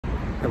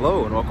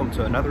Hello and welcome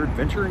to another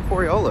adventure in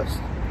Coriolis.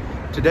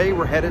 Today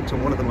we're headed to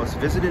one of the most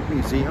visited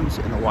museums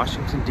in the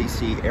Washington,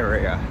 D.C.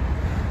 area,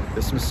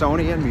 the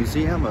Smithsonian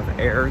Museum of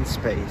Air and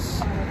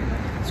Space.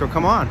 So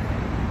come on,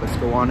 let's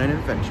go on an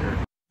adventure.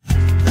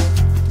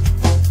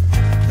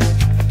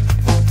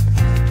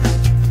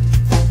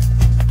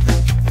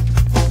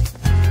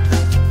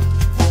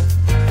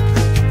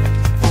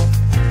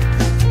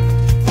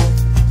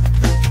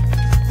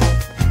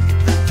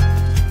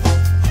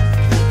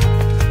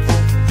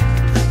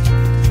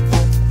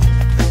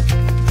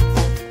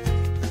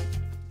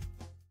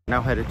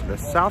 Now headed to the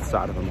south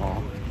side of the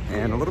mall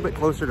and a little bit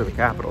closer to the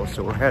Capitol.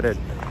 So we're headed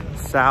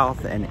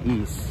south and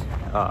east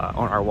on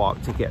our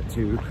walk to get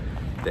to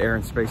the Air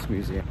and Space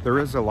Museum. There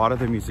is a lot of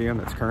the museum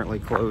that's currently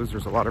closed.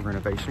 There's a lot of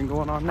renovation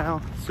going on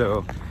now.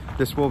 So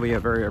this will be a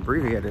very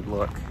abbreviated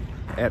look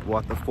at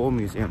what the full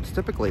museum's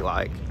typically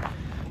like.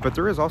 But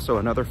there is also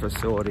another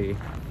facility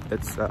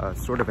that's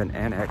sort of an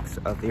annex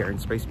of the Air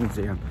and Space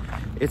Museum.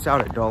 It's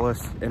out at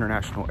Dulles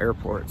International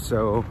Airport.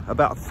 So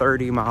about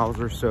 30 miles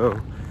or so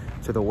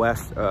to the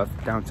west of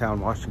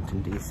downtown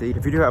Washington, D.C.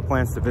 If you do have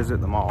plans to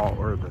visit the mall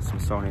or the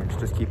Smithsonian,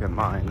 just keep in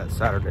mind that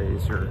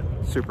Saturdays are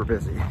super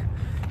busy.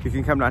 You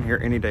can come down here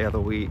any day of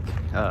the week.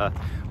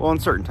 Well, in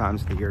certain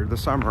times of the year. The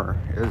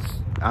summer is,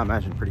 I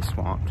imagine, pretty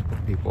swamped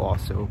with people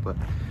also, but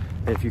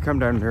if you come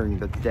down during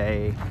the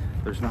day,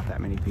 there's not that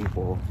many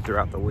people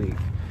throughout the week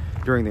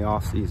during the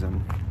off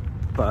season,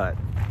 but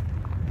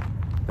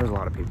there's a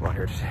lot of people out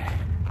here today.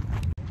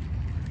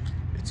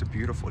 It's a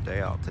beautiful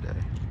day out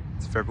today.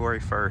 It's February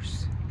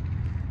 1st.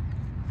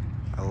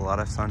 A lot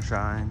of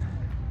sunshine,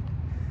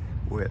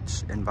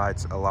 which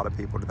invites a lot of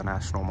people to the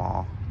National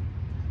Mall.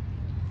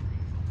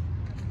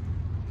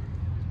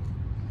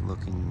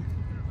 Looking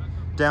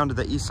down to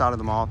the east side of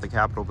the mall at the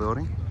Capitol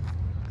building.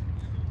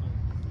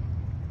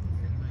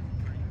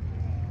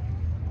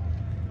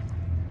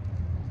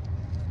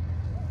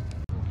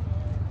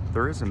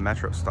 There is a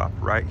metro stop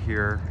right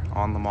here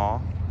on the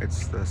mall.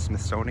 It's the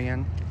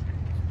Smithsonian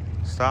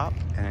stop,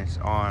 and it's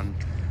on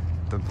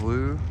the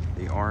blue,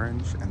 the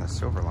orange, and the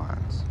silver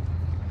lines.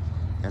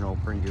 And it'll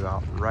bring you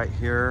out right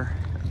here,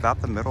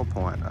 about the middle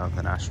point of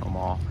the National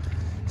Mall.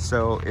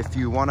 So if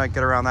you want to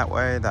get around that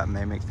way, that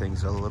may make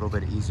things a little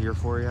bit easier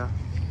for you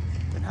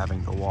than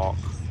having to walk.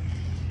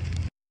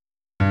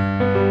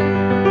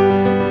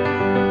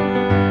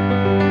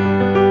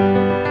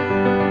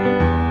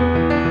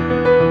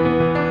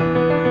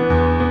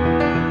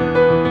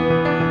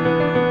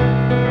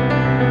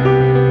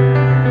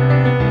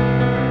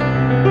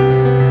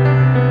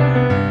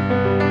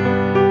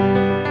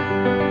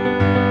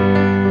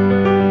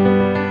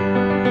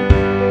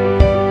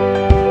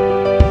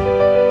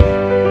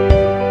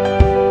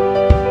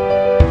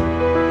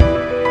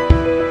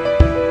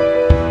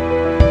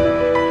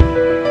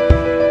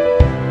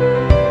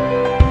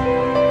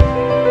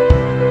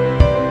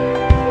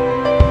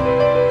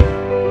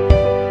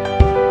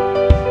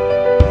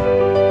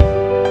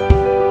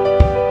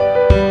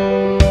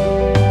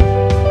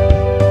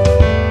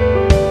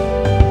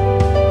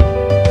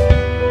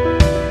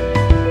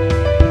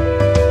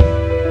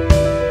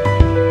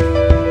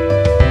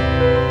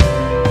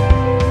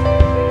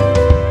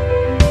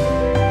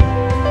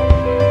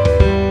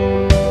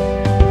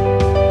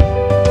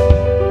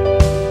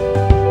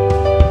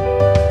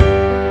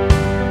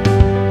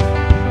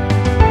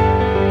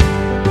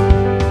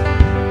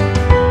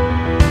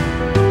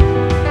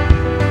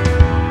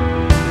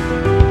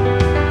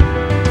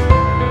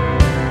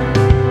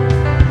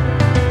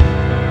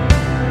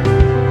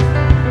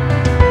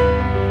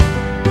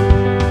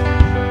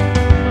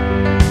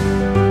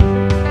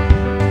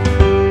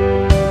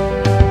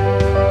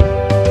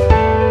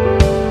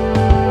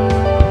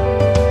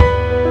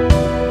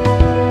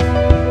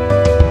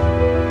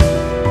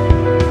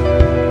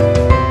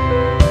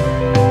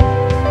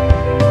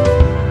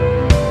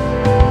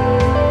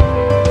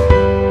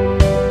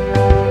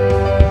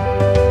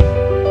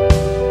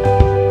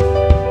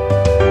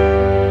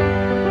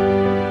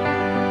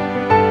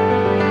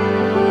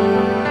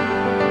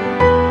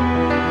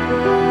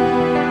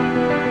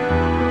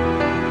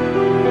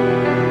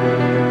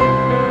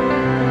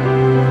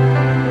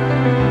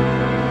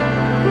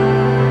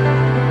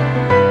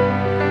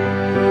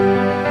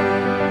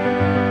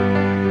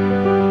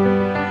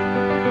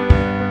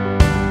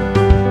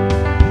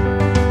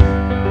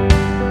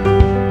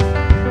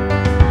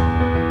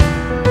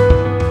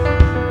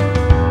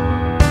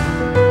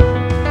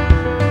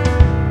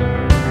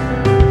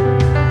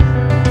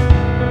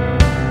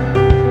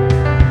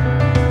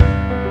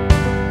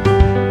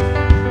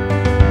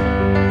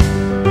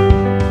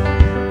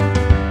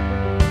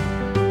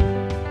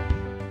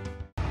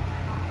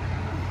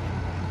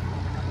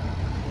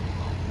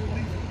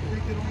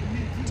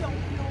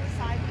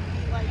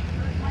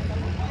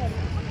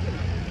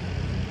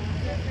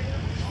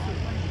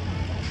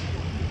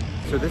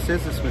 So this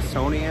is the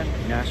Smithsonian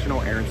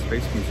National Air and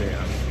Space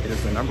Museum. It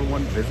is the #1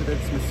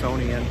 visited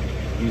Smithsonian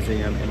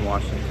Museum in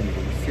Washington,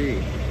 D.C.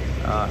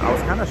 I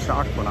was kind of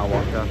shocked when I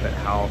walked up at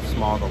how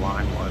small the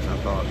line was. I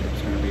thought it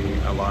was going to be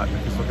a lot.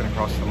 Just looking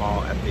across the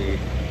mall at the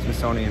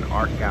Smithsonian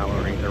Art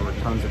Gallery. There were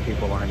tons of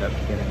people lined up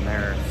to get in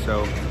there.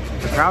 So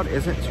the crowd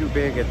isn't too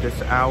big at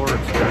this hour.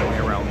 It's generally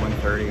around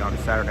 1:30 on a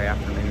Saturday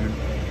afternoon,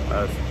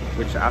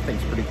 which I think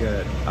is pretty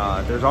good.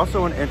 There's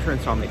also an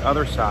entrance on the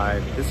other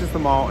side. This is the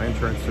mall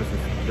entrance.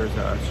 There's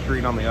a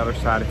street on the other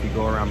side if you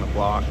go around the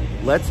block.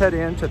 Let's head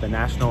into the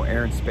National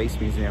Air and Space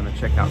Museum and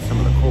check out some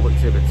of the cool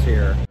exhibits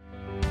here.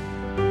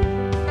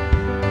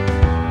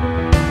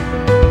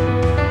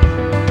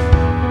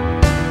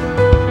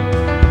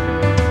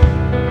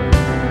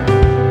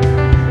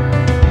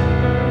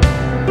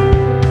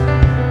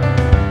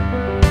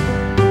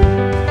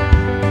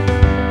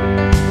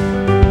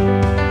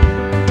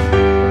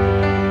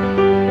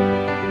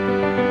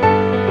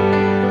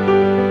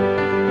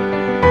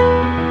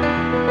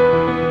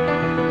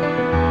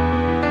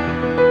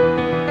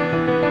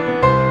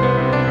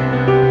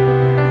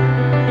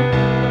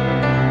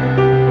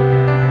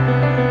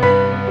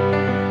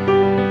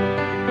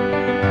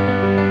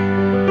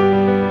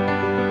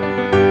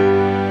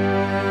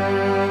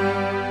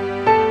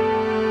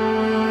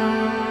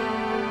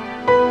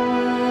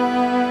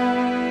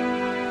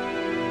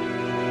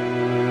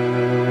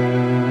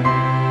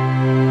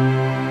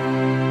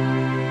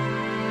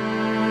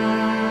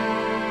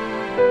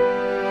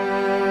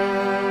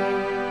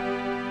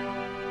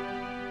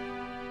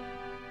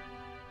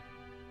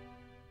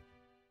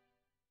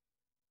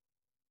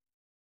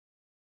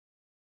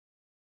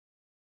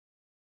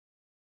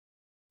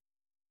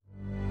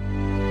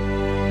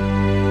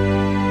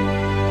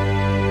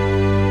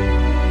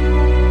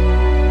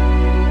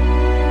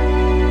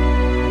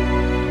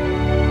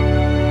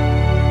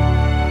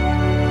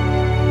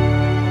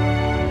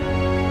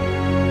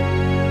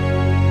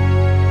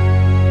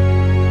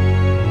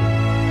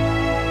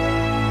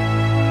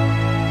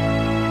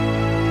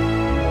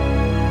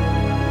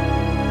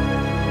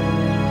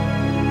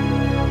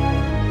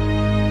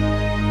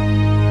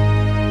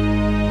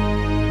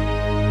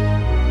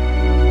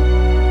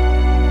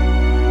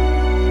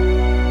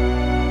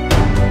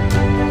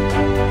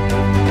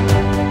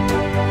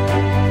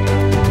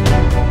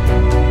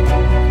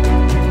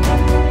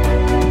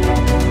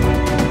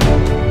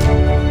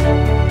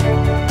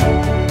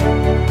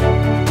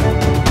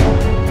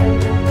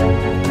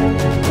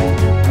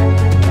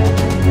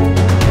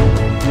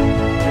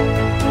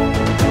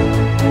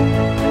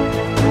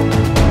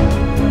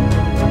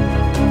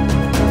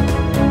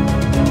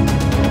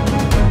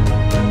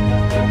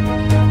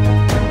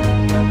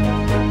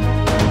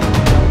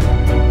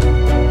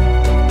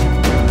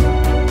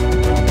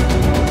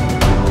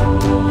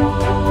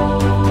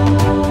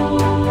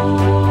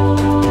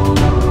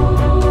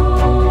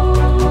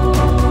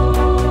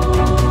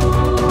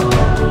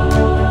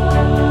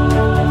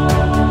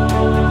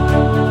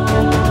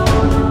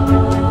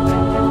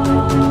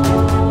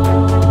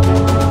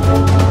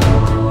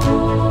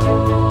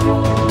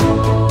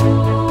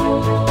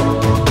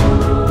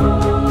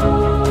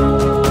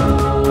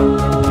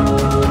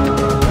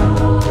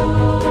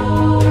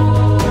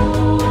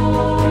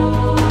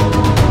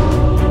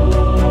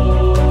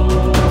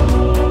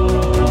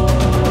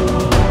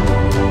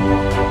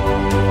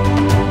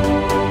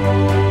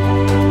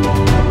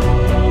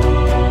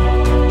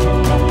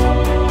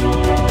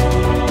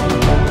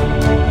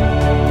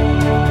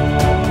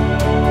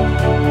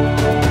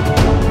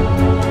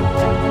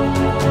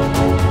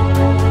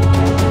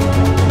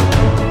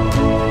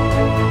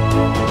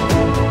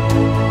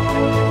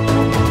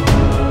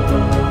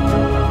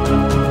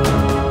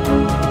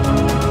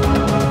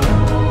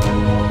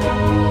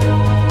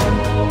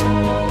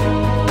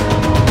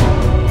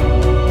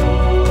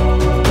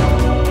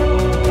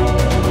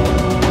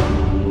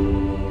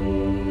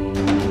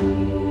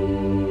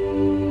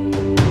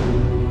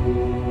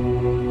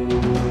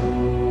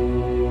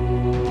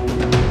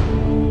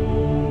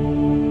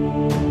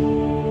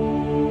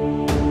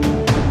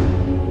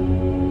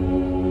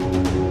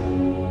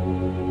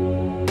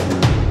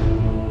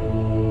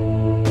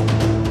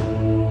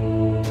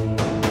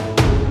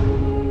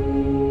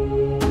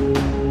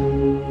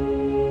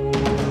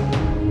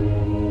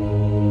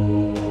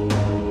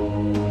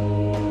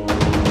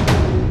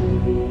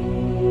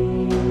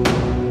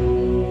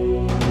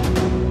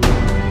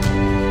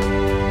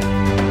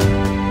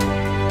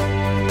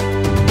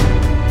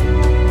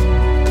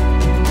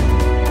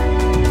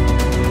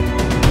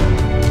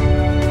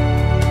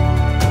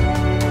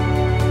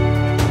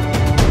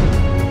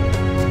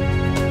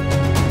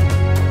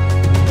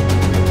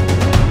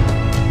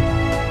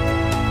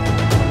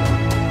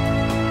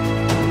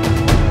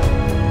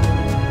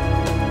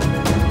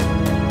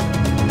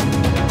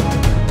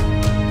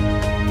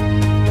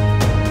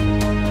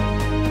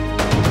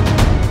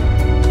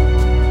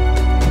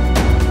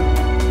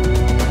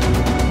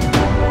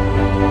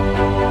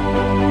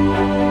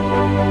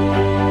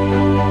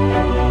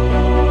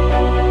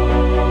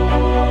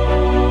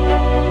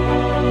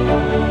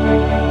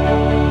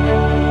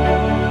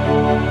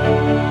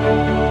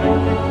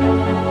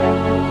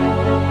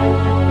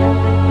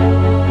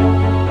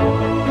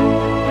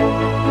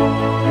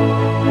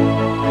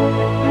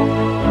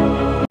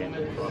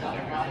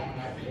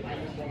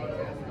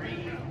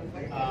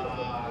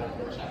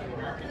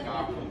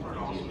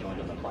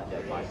 They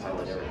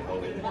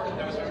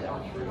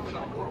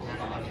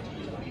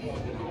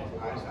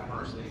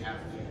have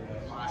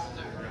classes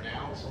that are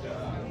announced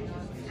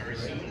very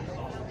soon.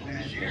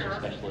 This year,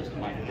 this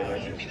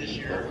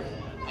year,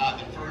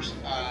 the first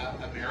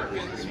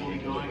Americans will be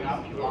going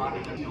up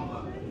on the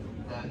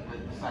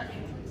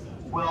section.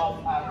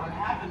 Well, what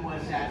happened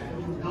was that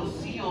those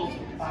seals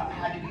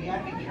had to be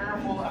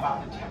careful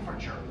about the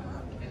temperature.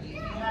 And you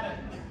had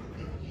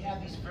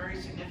these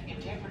very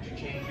significant temperature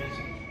changes.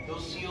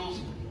 Those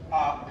seals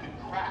could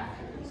crack,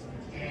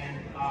 and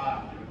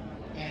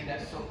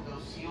so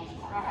those seals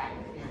cracked.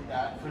 And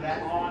for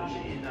that launch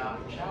in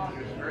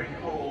Challenger, it was very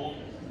cold.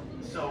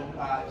 So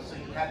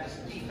you had this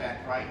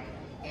defect, right?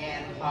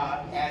 And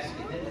as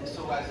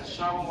the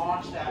shuttle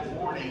launched that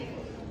morning,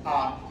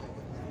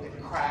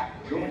 it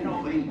cracked. But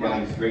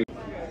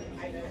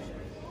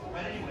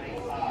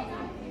anyway,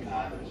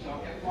 so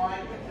it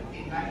flying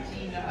in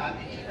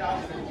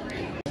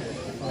 2003.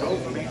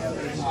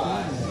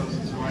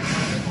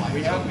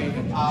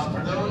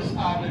 For those that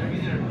are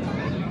either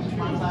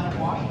visiting outside of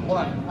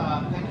Washington,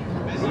 thank you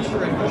for visiting.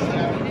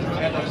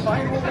 And the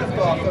final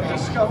liftoff of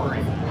Discovery,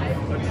 a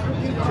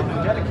tribute to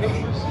the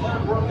dedication,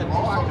 smart work, and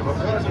proactive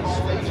American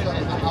space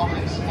shuttle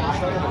is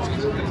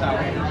out.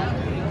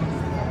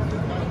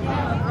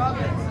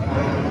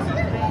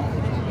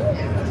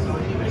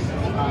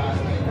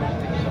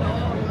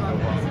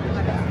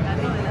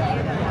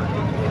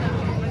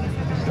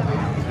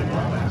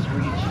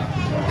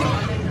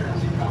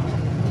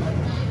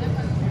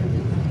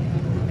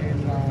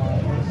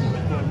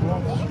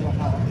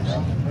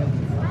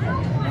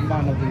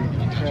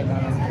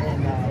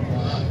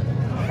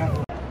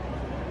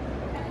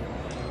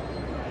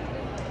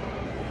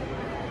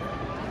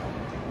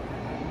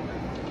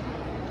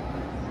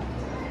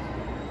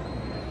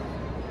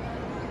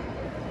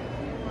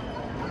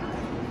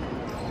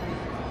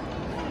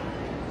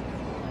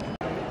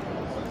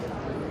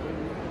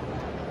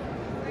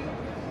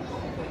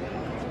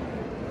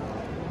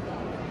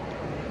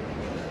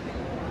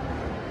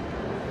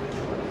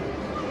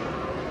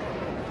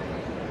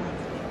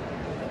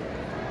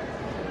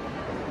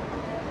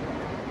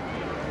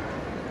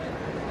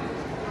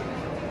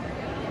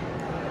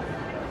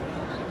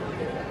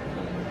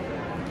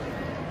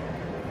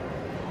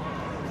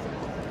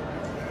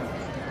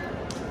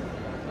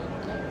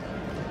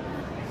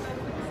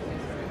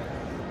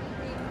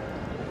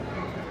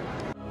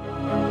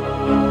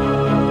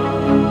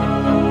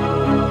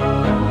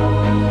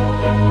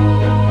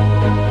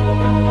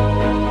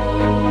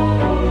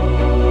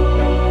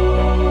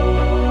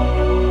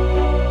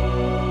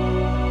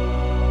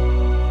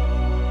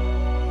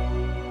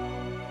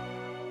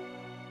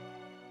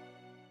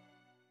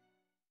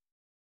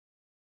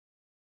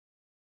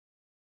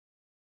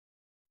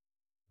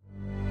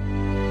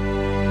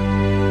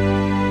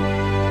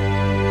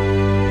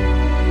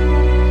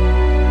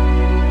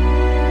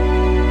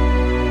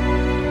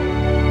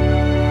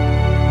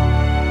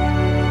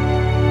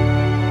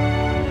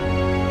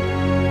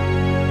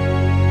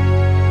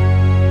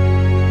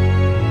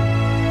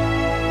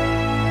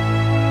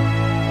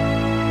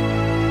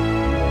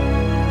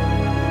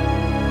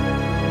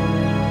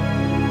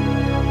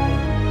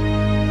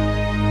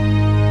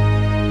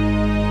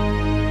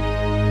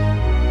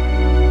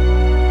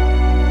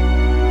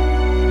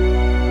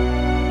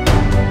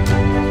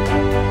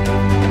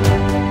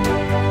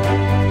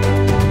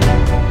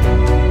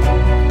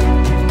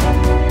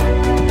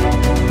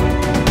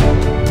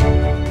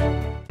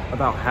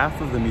 About half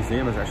of the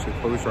museum is actually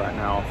closed right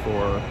now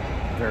for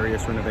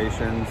various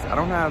renovations. I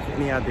don't have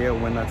any idea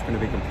when that's going to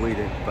be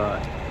completed, but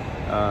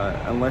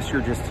unless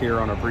you're just here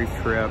on a brief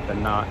trip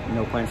and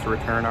no plans to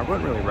return, I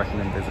wouldn't really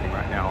recommend visiting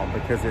right now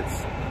because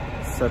it's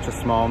such a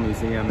small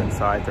museum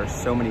inside. There's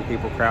so many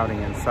people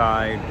crowding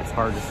inside. It's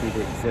hard to see the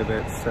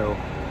exhibits. So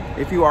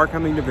if you are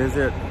coming to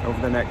visit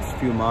over the next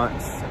few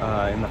months,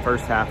 in the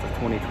first half of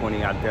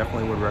 2020, I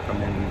definitely would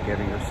recommend you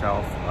giving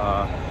yourself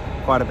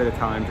quite a bit of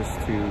time just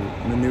to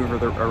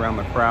maneuver around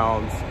the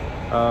crowds.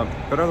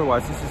 But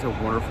otherwise, this is a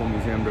wonderful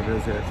museum to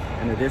visit.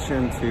 In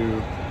addition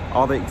to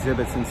all the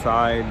exhibits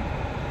inside,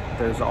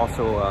 there's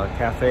also a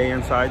cafe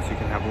inside, so you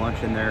can have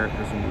lunch in there.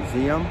 There's a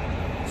museum,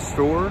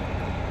 store,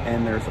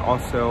 and there's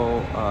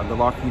also the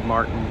Lockheed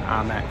Martin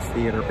IMAX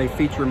Theater. They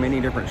feature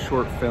many different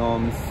short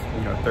films,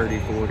 30,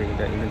 40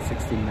 to even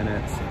 60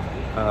 minutes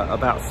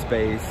about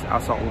space. I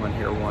saw one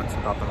here once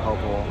about the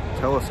Hubble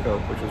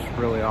Telescope, which was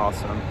really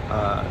awesome.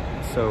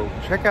 So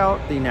check out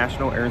the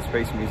National Air and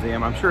Space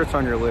Museum. I'm sure it's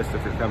on your list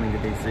if you're coming to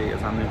DC.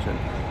 As I mentioned,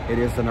 it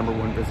is the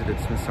 #1 visited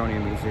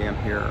Smithsonian Museum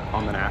here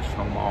on the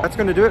National Mall. That's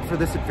going to do it for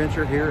this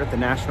adventure here at the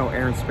National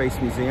Air and Space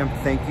Museum.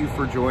 Thank you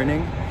for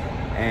joining,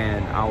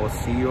 and I will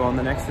see you on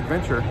the next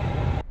adventure.